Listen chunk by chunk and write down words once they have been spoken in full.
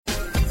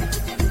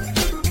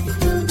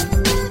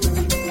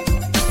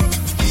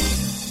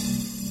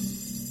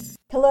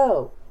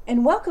Hello,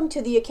 and welcome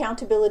to the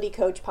Accountability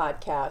Coach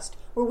podcast,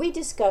 where we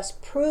discuss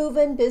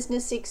proven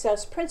business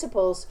success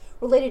principles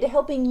related to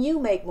helping you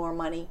make more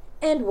money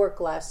and work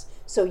less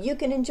so you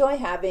can enjoy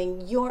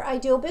having your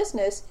ideal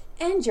business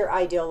and your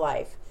ideal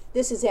life.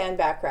 This is Ann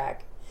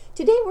Bachrach.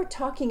 Today we're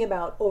talking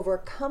about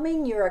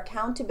overcoming your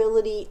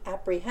accountability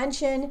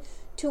apprehension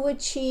to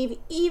achieve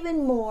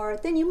even more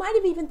than you might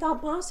have even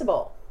thought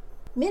possible.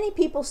 Many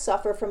people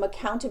suffer from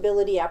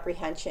accountability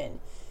apprehension.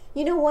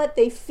 You know what?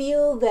 They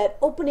feel that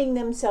opening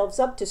themselves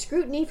up to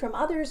scrutiny from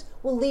others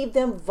will leave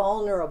them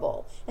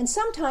vulnerable, and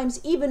sometimes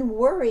even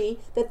worry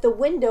that the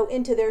window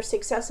into their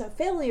success and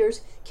failures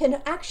can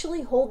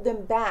actually hold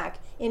them back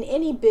in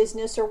any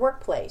business or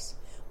workplace.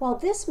 While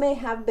this may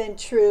have been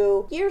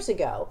true years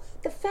ago,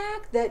 the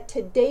fact that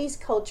today's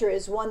culture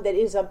is one that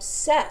is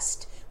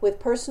obsessed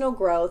with personal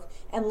growth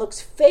and looks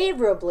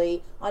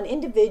favorably on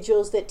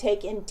individuals that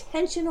take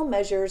intentional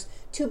measures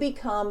to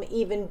become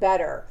even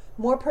better,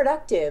 more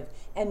productive,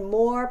 and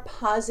more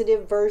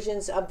positive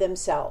versions of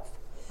themselves.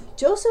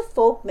 Joseph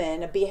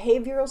Folkman, a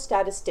behavioral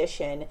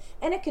statistician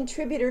and a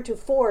contributor to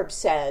Forbes,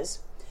 says,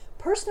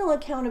 "Personal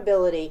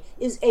accountability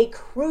is a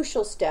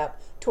crucial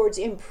step towards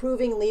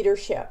improving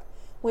leadership.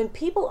 When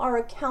people are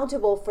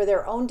accountable for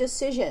their own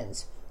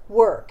decisions,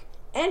 work,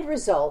 and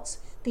results,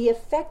 the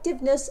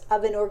effectiveness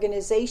of an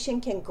organization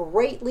can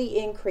greatly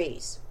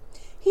increase."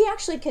 He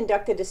actually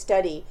conducted a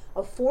study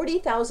of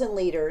 40,000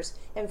 leaders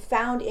and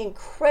found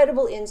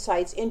incredible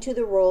insights into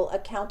the role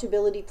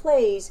accountability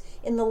plays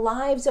in the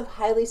lives of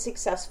highly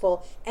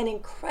successful and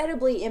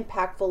incredibly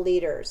impactful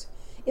leaders.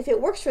 If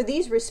it works for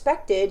these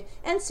respected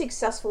and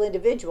successful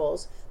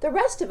individuals, the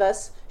rest of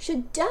us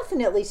should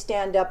definitely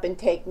stand up and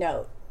take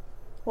note.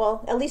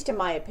 Well, at least in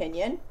my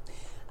opinion.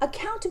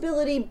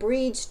 Accountability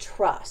breeds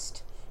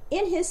trust.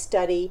 In his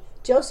study,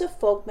 Joseph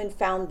Folkman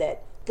found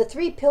that the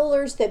three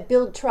pillars that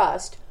build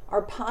trust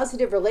are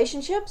positive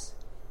relationships,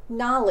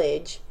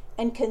 knowledge,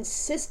 and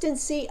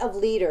consistency of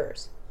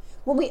leaders.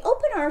 When we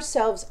open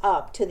ourselves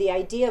up to the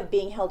idea of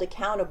being held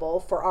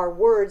accountable for our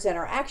words and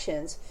our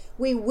actions,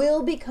 we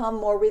will become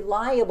more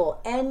reliable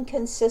and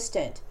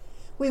consistent.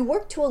 We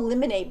work to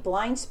eliminate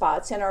blind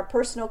spots in our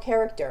personal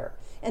character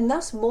and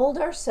thus mold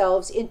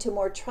ourselves into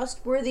more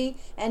trustworthy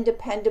and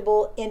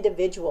dependable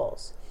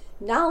individuals.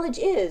 Knowledge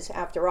is,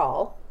 after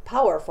all,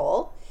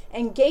 powerful,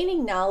 and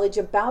gaining knowledge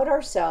about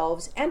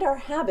ourselves and our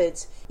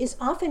habits is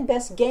often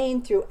best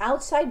gained through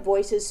outside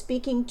voices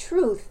speaking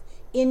truth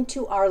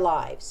into our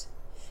lives.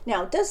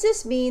 Now, does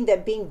this mean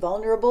that being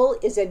vulnerable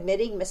is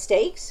admitting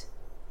mistakes?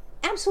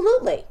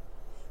 Absolutely.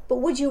 But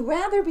would you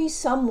rather be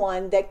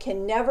someone that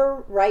can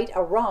never right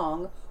a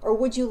wrong, or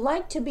would you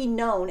like to be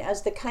known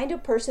as the kind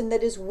of person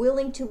that is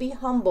willing to be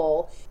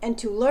humble and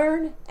to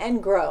learn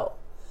and grow?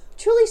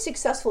 Truly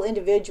successful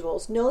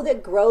individuals know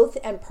that growth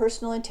and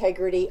personal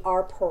integrity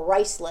are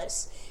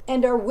priceless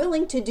and are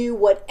willing to do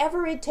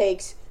whatever it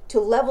takes to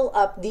level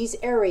up these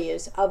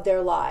areas of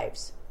their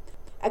lives.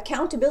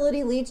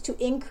 Accountability leads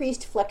to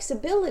increased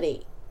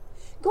flexibility.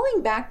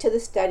 Going back to the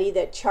study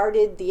that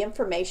charted the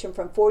information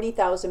from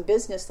 40,000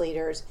 business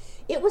leaders,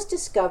 it was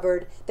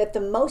discovered that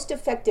the most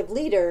effective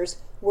leaders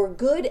were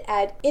good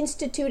at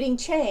instituting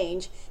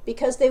change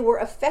because they were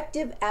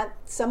effective at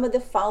some of the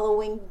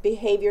following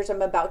behaviors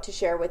I'm about to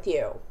share with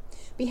you.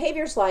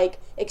 Behaviors like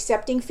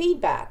accepting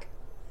feedback,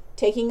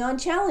 taking on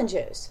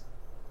challenges,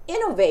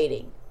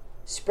 innovating,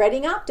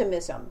 spreading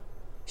optimism,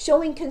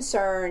 showing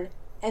concern,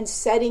 and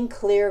setting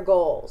clear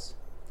goals.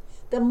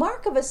 The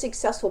mark of a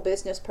successful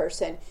business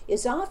person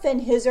is often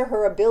his or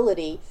her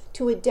ability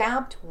to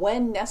adapt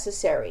when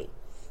necessary.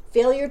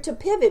 Failure to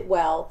pivot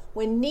well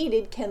when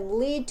needed can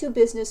lead to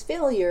business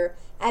failure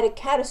at a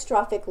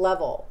catastrophic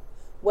level,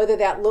 whether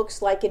that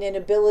looks like an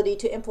inability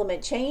to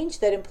implement change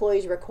that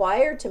employees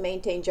require to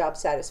maintain job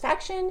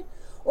satisfaction,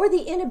 or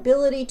the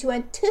inability to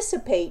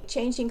anticipate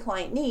changing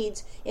client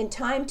needs in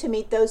time to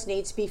meet those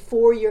needs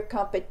before your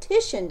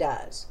competition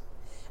does.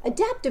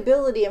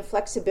 Adaptability and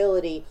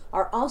flexibility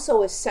are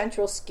also a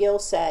central skill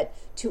set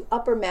to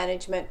upper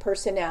management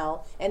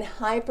personnel and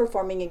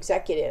high-performing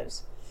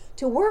executives.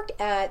 To work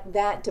at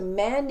that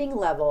demanding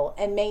level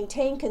and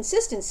maintain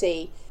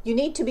consistency, you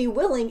need to be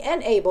willing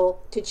and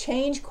able to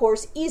change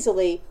course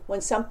easily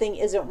when something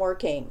isn't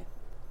working.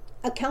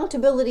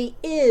 Accountability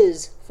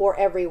is for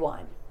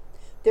everyone.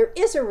 There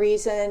is a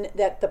reason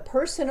that the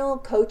personal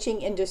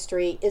coaching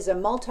industry is a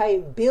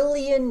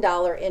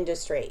multi-billion-dollar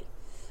industry.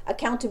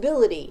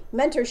 Accountability,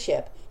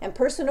 mentorship, and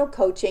personal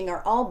coaching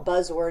are all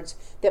buzzwords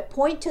that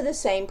point to the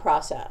same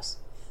process,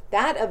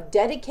 that of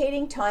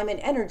dedicating time and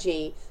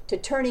energy to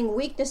turning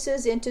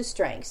weaknesses into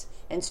strengths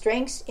and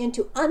strengths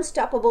into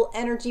unstoppable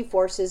energy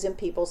forces in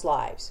people's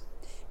lives.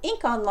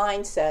 Inc.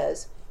 Online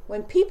says,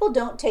 when people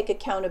don't take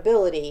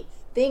accountability,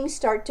 things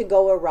start to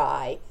go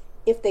awry.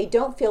 If they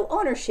don't feel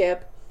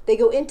ownership, they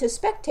go into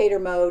spectator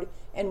mode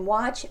and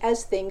watch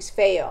as things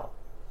fail.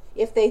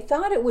 If they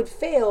thought it would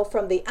fail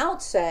from the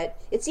outset,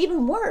 it's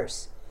even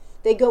worse.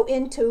 They go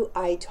into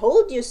 "I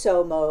told you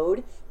so"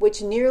 mode,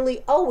 which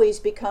nearly always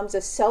becomes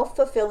a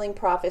self-fulfilling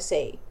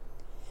prophecy.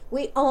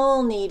 We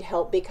all need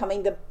help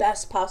becoming the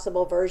best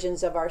possible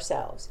versions of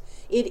ourselves.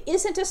 It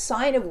isn't a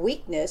sign of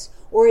weakness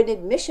or an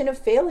admission of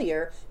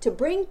failure to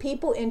bring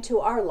people into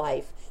our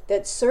life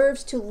that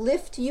serves to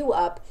lift you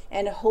up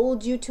and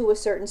hold you to a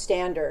certain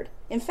standard.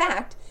 In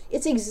fact,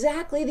 it's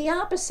exactly the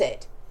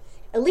opposite.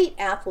 Elite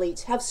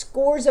athletes have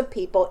scores of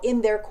people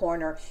in their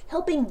corner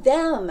helping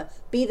them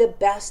be the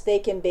best they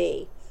can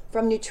be.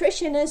 From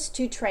nutritionists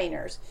to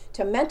trainers,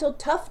 to mental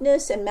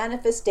toughness and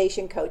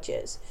manifestation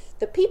coaches.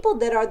 The people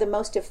that are the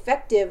most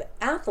effective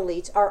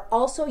athletes are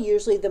also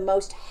usually the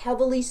most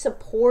heavily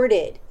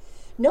supported.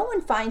 No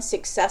one finds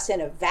success in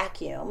a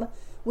vacuum.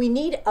 We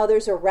need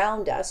others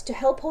around us to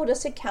help hold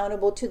us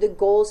accountable to the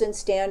goals and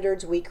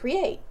standards we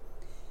create.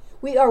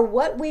 We are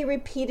what we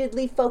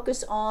repeatedly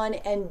focus on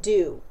and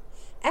do.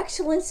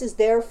 Excellence is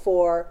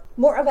therefore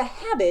more of a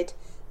habit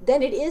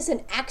than it is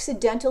an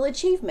accidental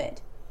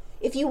achievement.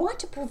 If you want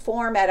to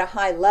perform at a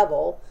high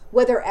level,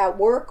 whether at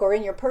work or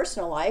in your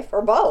personal life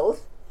or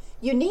both,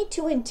 you need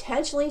to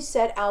intentionally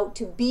set out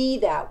to be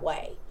that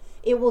way.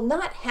 It will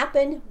not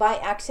happen by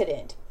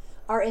accident.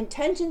 Our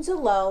intentions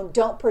alone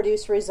don't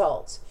produce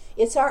results.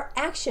 It's our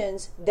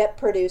actions that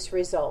produce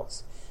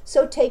results.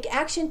 So take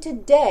action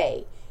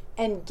today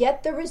and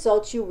get the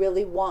results you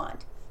really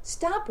want.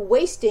 Stop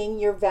wasting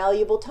your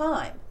valuable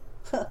time.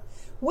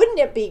 Wouldn't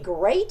it be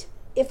great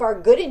if our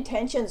good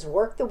intentions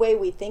work the way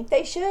we think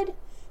they should?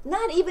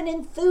 Not even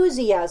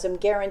enthusiasm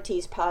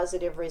guarantees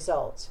positive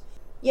results.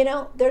 You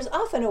know, there's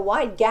often a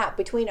wide gap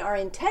between our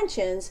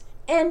intentions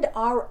and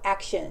our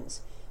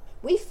actions.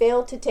 We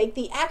fail to take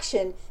the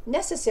action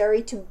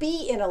necessary to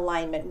be in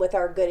alignment with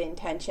our good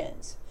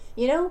intentions.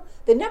 You know,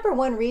 the number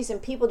one reason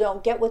people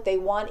don't get what they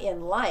want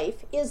in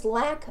life is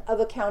lack of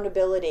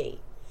accountability.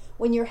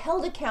 When you're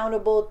held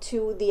accountable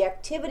to the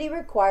activity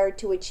required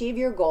to achieve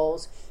your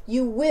goals,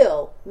 you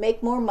will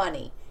make more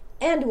money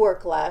and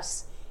work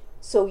less,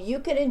 so you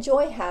can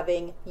enjoy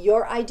having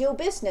your ideal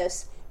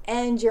business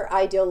and your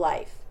ideal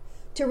life.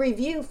 To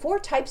review 4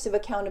 types of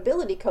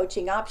accountability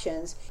coaching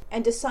options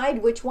and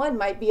decide which one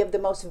might be of the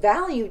most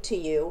value to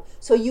you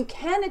so you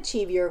can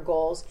achieve your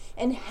goals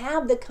and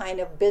have the kind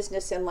of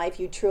business and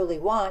life you truly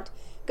want,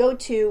 go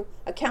to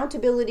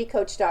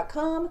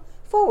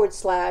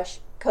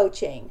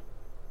accountabilitycoach.com/coaching.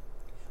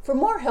 For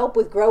more help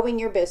with growing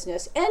your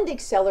business and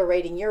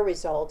accelerating your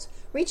results,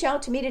 reach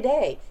out to me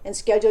today and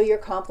schedule your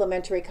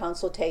complimentary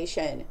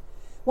consultation.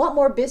 Want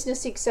more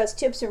business success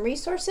tips and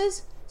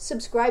resources?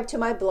 Subscribe to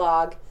my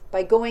blog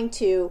by going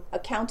to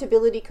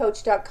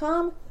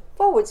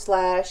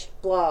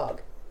accountabilitycoach.com/blog.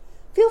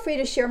 Feel free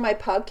to share my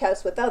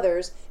podcast with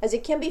others, as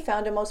it can be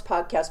found on most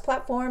podcast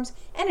platforms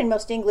and in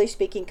most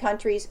English-speaking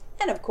countries,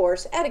 and of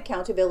course at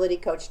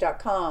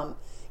accountabilitycoach.com.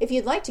 If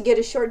you'd like to get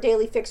a short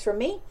daily fix from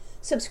me,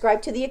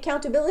 subscribe to the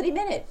Accountability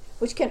Minute,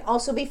 which can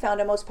also be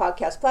found on most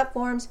podcast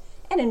platforms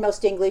and in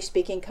most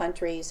English-speaking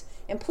countries.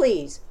 And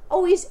please,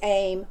 always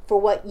aim for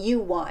what you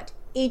want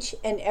each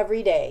and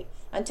every day.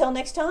 Until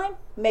next time,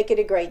 make it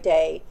a great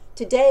day,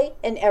 today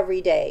and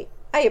every day.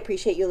 I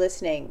appreciate you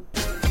listening.